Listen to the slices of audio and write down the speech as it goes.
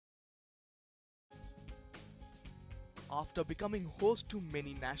After becoming host to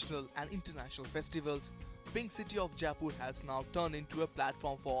many national and international festivals, Pink City of Jaipur has now turned into a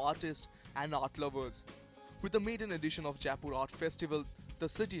platform for artists and art lovers. With the maiden edition of Jaipur Art Festival, the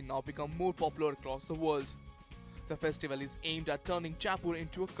city now become more popular across the world. The festival is aimed at turning Jaipur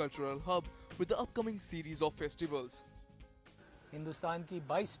into a cultural hub with the upcoming series of festivals. Hindustan की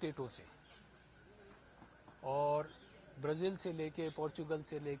 22 स्टेटों से और Brazil से लेके, Portugal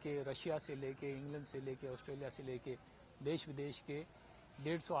से लेके, Russia से लेके, England से लेके, ऑस्ट्रेलिया से लेके देश विदेश के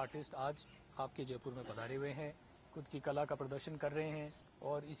 150 आर्टिस्ट आज आपके जयपुर में पधारे हुए हैं, खुद की कला का प्रदर्शन कर रहे हैं।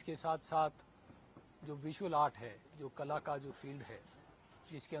 और इसके साथ साथ जो विजुअल आर्ट है, जो कला का जो फील्ड है,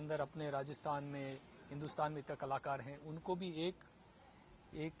 जिसके अंदर अपने राजस्थान में, हिंदुस्तान में इतने कलाकार हैं, उनको भी एक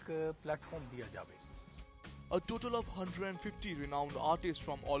प्लेटफॉर्म दिया जाए। A total of 150 renowned artists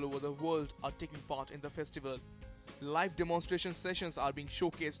from all over the world are taking part in the festival. Live demonstration sessions are being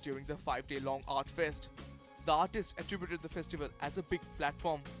showcased during the 5-day-long art fest. The artists attributed the festival as a big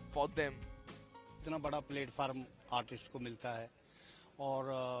platform for them. इतना बड़ा platform artist को मिलता है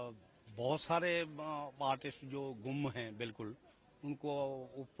और बहुत सारे artist जो गुम हैं बिल्कुल, उनको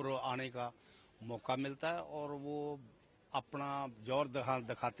ऊपर आने का मौका मिलता है और वो अपना जोर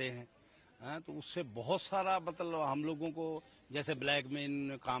दिखाते हैं। तो उससे बहुत सारा मतलब हम लोगों को, जैसे ब्लैक में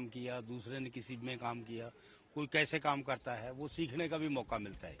इन्होंने काम किया, दूसरे ने किसी में काम किया, कोई कैसे काम करता है, वो सीखने का भी मौका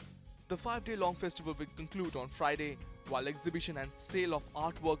मिलता है। The 5-day-long festival will conclude on Friday, while exhibition and sale of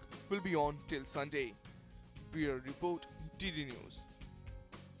artwork will be on till Sunday. Bureau Report, DD News.